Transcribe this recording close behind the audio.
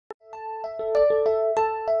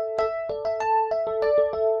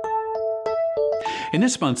In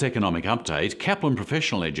this month's Economic Update, Kaplan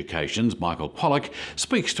Professional Education's Michael Pollock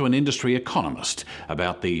speaks to an industry economist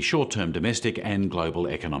about the short-term domestic and global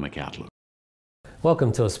economic outlook.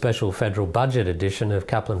 Welcome to a special federal budget edition of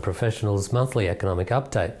Kaplan Professional's monthly Economic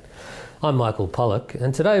Update. I'm Michael Pollock,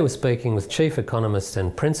 and today we're speaking with Chief Economist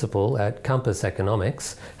and Principal at Compass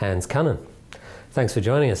Economics, Hans Kunnen. Thanks for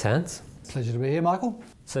joining us, Hans. Pleasure to be here, Michael.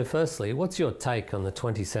 So firstly, what's your take on the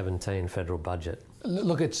 2017 federal budget?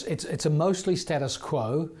 Look, it's a mostly status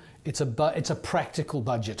quo. It's a practical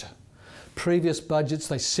budget. Previous budgets,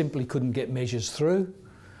 they simply couldn't get measures through.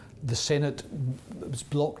 The Senate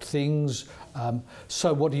blocked things.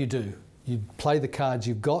 So what do? You play the cards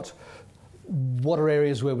you've got. What are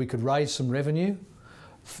areas where we could raise some revenue?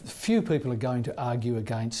 Few people are going to argue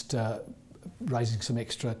against raising some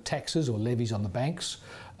extra taxes or levies on the banks,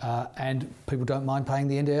 and people don't mind paying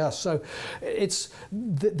the NDIS. So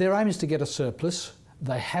their aim is to get a surplus.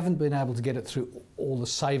 They haven't been able to get it through all the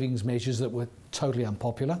savings measures that were totally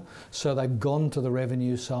unpopular, so they've gone to the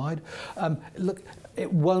revenue side. Look,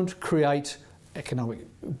 it won't create economic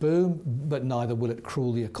boom, but neither will it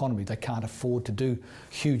cool the economy. They can't afford to do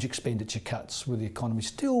huge expenditure cuts with the economy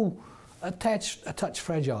still a touch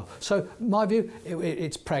fragile. So my view,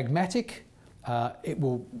 it's pragmatic.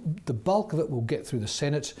 The bulk of it will get through the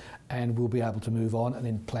Senate, and we'll be able to move on and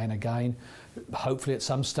then plan again. Hopefully at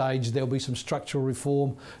some stage there'll be some structural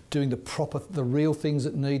reform, doing the real things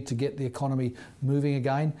that need to get the economy moving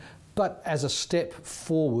again. But as a step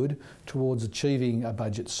forward towards achieving a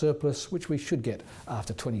budget surplus, which we should get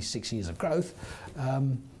after 26 years of growth,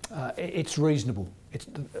 it's reasonable. It's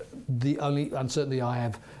the only uncertainty I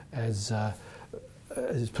have, as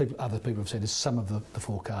other people have said, is some of the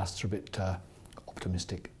forecasts are a bit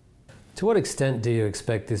optimistic. To what extent do you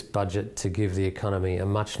expect this budget to give the economy a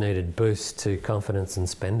much-needed boost to confidence and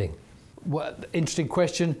spending? Well, interesting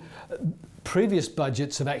question. Previous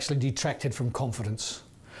budgets have actually detracted from confidence.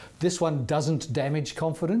 This one doesn't damage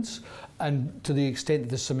confidence, and to the extent that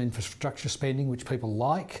there's some infrastructure spending which people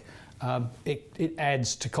like, it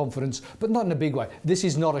adds to confidence, but not in a big way. This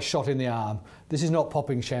is not a shot in the arm. This is not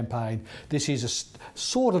popping champagne. This is a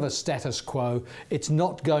sort of a status quo. It's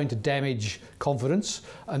not going to damage confidence,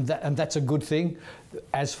 and that's a good thing.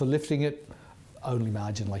 As for lifting it, only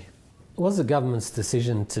marginally. Was the government's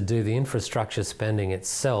decision to do the infrastructure spending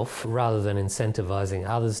itself rather than incentivising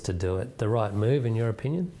others to do it the right move, in your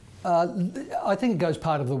opinion? I think it goes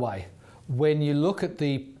part of the way. When you look at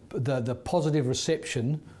the positive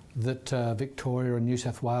reception that Victoria and New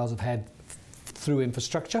South Wales have had through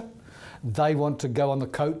infrastructure, they want to go on the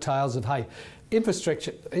coattails of, hey,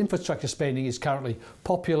 infrastructure spending is currently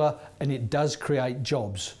popular and it does create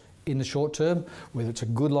jobs in the short term. Whether it's a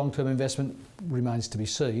good long-term investment remains to be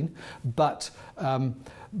seen, but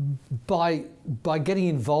by getting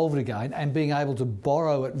involved again and being able to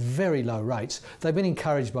borrow at very low rates, they've been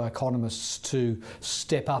encouraged by economists to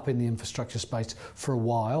step up in the infrastructure space for a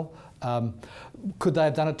while. Could they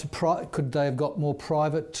have done it could they have got more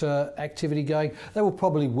private activity going? They will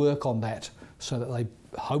probably work on that so that they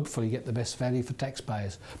hopefully get the best value for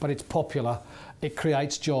taxpayers. But it's popular, it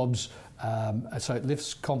creates jobs, so it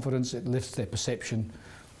lifts confidence, it lifts their perception,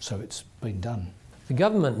 so it's been done. The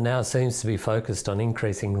government now seems to be focused on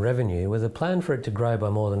increasing revenue with a plan for it to grow by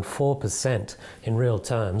more than 4% in real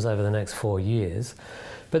terms over the next 4 years.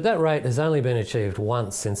 But that rate has only been achieved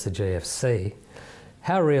once since the GFC.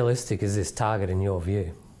 How realistic is this target in your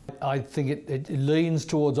view? I think it leans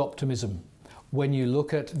towards optimism. When you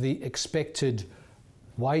look at the expected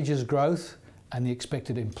wages growth and the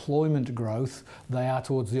expected employment growth, they are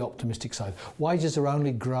towards the optimistic side. Wages are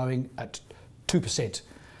only growing at 2%.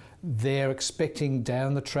 They're expecting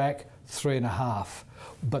down the track 3.5%,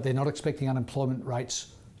 but they're not expecting unemployment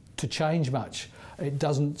rates to change much. It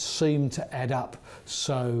doesn't seem to add up.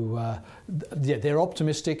 So yeah, they're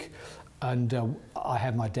optimistic, and I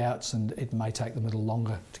have my doubts, and it may take them a little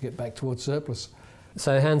longer to get back towards surplus.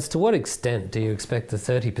 So Hans, to what extent do you expect the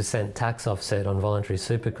 30% tax offset on voluntary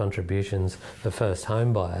super contributions for first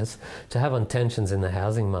home buyers to have on tensions in the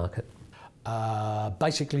housing market?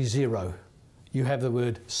 Basically zero. You have the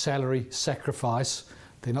word salary sacrifice.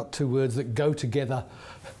 They're not two words that go together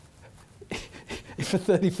for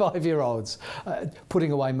 35-year-olds.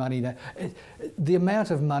 Putting away money now. The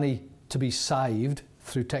amount of money to be saved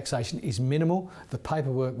through taxation is minimal. The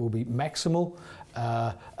paperwork will be maximal.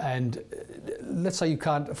 And let's say you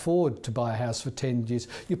can't afford to buy a house for 10 years,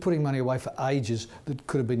 you're putting money away for ages that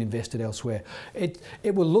could have been invested elsewhere. It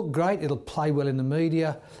will look great, it'll play well in the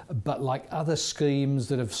media, but like other schemes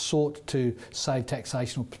that have sought to save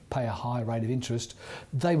taxation or pay a high rate of interest,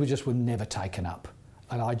 they were never taken up.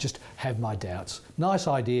 And I just have my doubts. Nice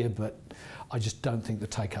idea, but I just don't think the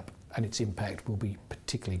take-up and its impact will be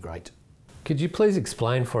particularly great. Could you please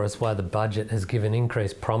explain for us why the budget has given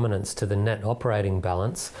increased prominence to the net operating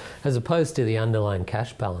balance as opposed to the underlying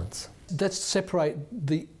cash balance? Let's separate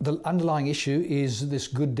the underlying issue is this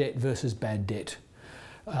good debt versus bad debt.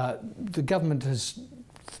 The government has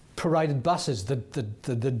paraded buses, the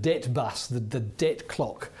debt bus, the debt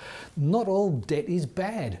clock. Not all debt is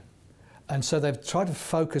bad. And so they've tried to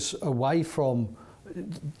focus away from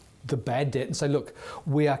the bad debt and say, look,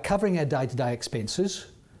 we are covering our day-to-day expenses.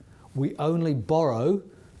 We only borrow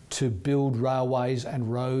to build railways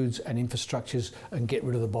and roads and infrastructures and get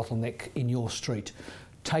rid of the bottleneck in your street.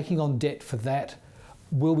 Taking on debt for that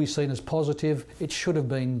will be seen as positive. It should have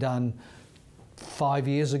been done 5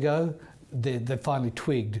 years ago. They've finally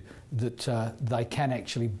twigged that they can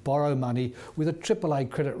actually borrow money with a AAA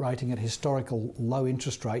credit rating at historical low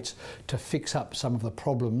interest rates to fix up some of the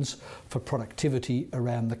problems for productivity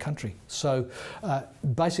around the country. So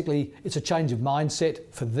basically it's a change of mindset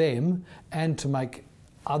for them and to make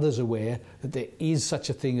others aware that there is such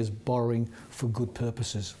a thing as borrowing for good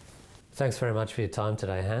purposes. Thanks very much for your time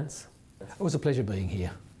today, Hans. It was a pleasure being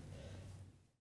here.